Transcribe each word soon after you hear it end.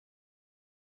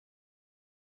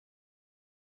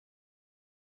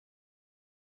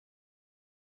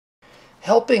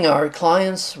Helping our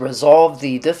clients resolve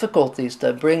the difficulties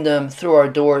that bring them through our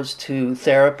doors to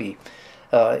therapy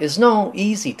is no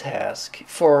easy task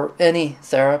for any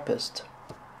therapist.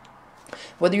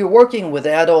 Whether you're working with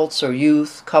adults or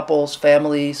youth, couples,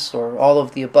 families, or all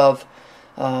of the above,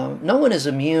 no one is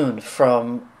immune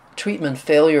from treatment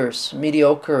failures,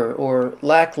 mediocre or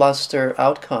lackluster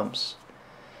outcomes.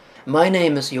 My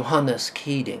name is Johannes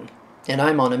Kieding, and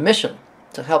I'm on a mission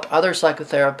to help other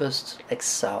psychotherapists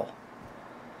excel.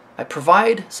 I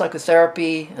provide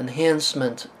psychotherapy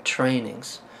enhancement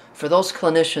trainings for those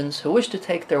clinicians who wish to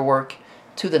take their work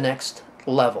to the next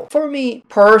level. For me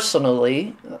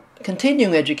personally,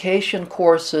 continuing education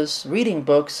courses, reading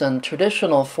books, and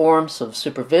traditional forms of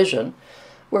supervision,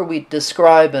 where we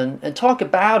describe and talk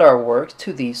about our work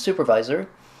to the supervisor,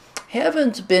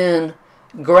 haven't been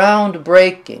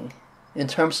groundbreaking in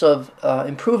terms of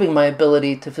improving my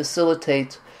ability to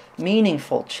facilitate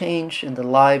meaningful change in the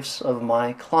lives of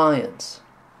my clients.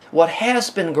 What has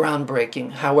been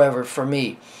groundbreaking, however, for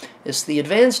me, is the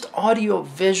advanced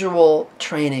audio-visual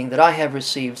training that I have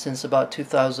received since about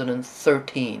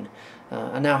 2013.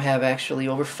 I now have actually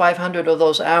over 500 of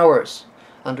those hours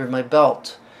under my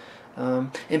belt.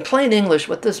 In plain English,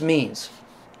 what this means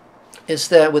is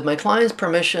that with my client's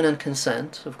permission and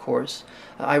consent, of course,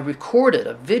 I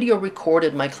video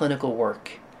recorded my clinical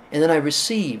work, and then I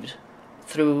received,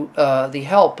 through the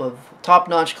help of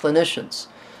top-notch clinicians,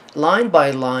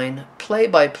 line-by-line,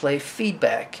 play-by-play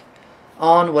feedback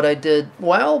on what I did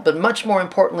well, but much more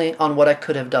importantly, on what I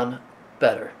could have done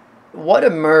better. What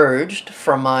emerged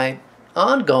from my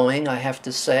ongoing, I have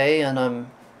to say, and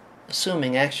I'm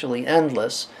assuming actually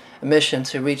endless, mission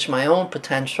to reach my own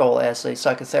potential as a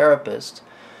psychotherapist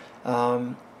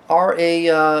are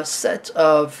a set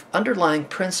of underlying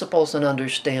principles and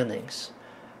understandings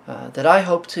that I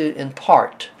hope to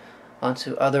impart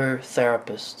onto other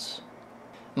therapists.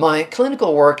 My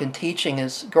clinical work and teaching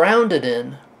is grounded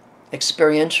in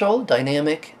experiential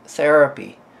dynamic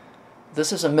therapy.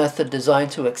 This is a method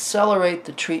designed to accelerate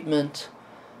the treatment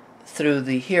through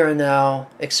the here and now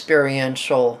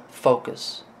experiential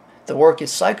focus. The work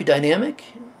is psychodynamic,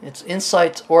 it's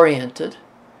insight-oriented.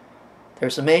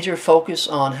 There's a major focus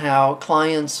on how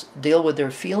clients deal with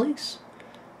their feelings,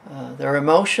 their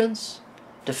emotions,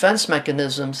 defense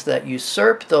mechanisms that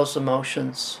usurp those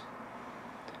emotions,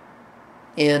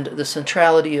 and the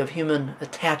centrality of human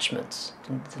attachments,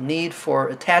 the need for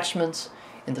attachments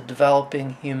in the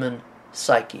developing human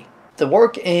psyche. The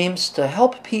work aims to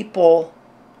help people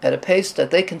at a pace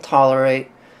that they can tolerate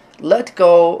let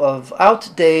go of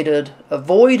outdated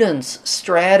avoidance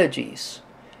strategies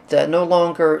that no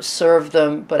longer serve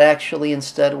them but actually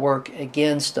instead work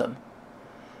against them,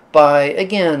 by,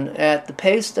 again, at the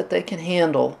pace that they can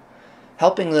handle,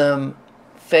 helping them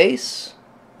face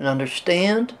and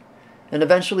understand and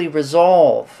eventually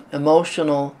resolve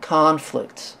emotional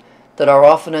conflicts that are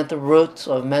often at the root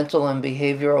of mental and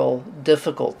behavioral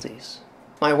difficulties.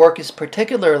 My work is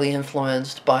particularly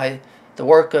influenced by the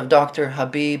work of Dr.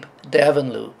 Habib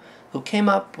Davanloo, who came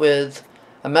up with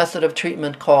a method of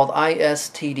treatment called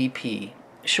ISTDP,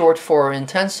 short for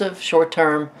Intensive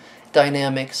Short-Term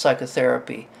Dynamic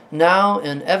Psychotherapy, now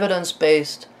an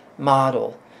evidence-based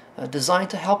model designed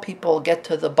to help people get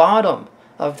to the bottom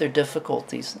of their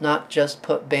difficulties, not just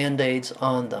put Band-Aids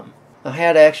on them. I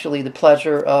had actually the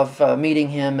pleasure of meeting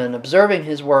him and observing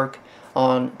his work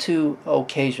on 2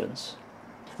 occasions.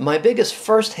 My biggest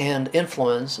first-hand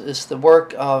influence is the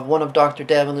work of one of Dr.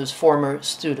 Davanloo's former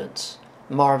students,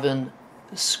 Marvin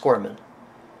Squirman.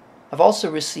 I've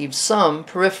also received some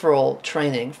peripheral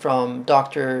training from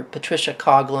Dr. Patricia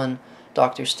Coughlin,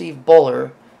 Dr. Steve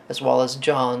Buller, as well as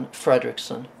John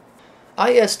Fredrickson.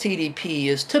 ISTDP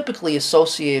is typically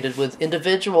associated with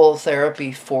individual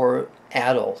therapy for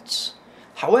adults.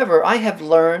 However, I have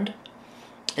learned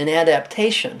an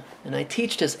adaptation, and I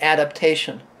teach this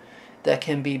adaptation, that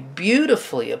can be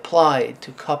beautifully applied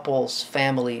to couples,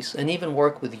 families, and even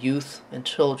work with youth and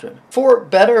children. For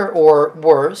better or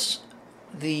worse,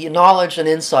 the knowledge and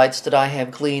insights that I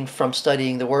have gleaned from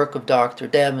studying the work of Dr.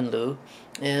 Davanloo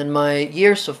and my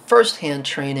years of first-hand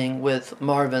training with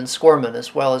Marvin Squirman,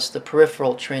 as well as the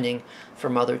peripheral training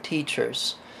from other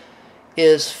teachers,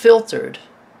 is filtered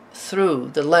through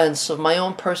the lens of my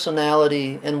own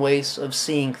personality and ways of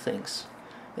seeing things.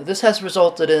 This has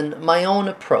resulted in my own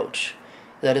approach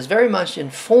that is very much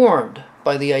informed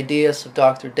by the ideas of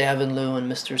Dr. Davanloo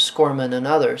and Mr. Squirman and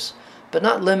others, but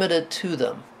not limited to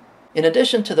them. In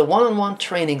addition to the one-on-one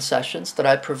training sessions that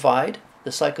I provide,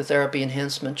 the Psychotherapy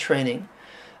Enhancement training,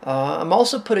 I'm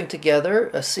also putting together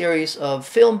a series of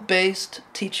film-based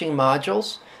teaching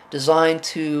modules designed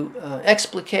to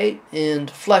explicate and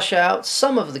flesh out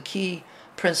some of the key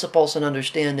principles and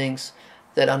understandings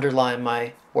that underlie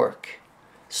my work.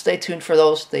 Stay tuned for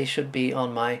those. They should be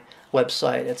on my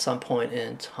website at some point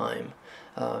in time.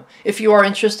 If you are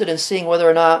interested in seeing whether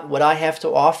or not what I have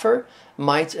to offer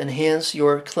might enhance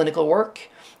your clinical work,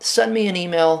 send me an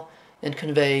email and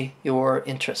convey your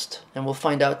interest, and we'll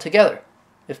find out together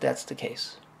if that's the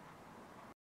case.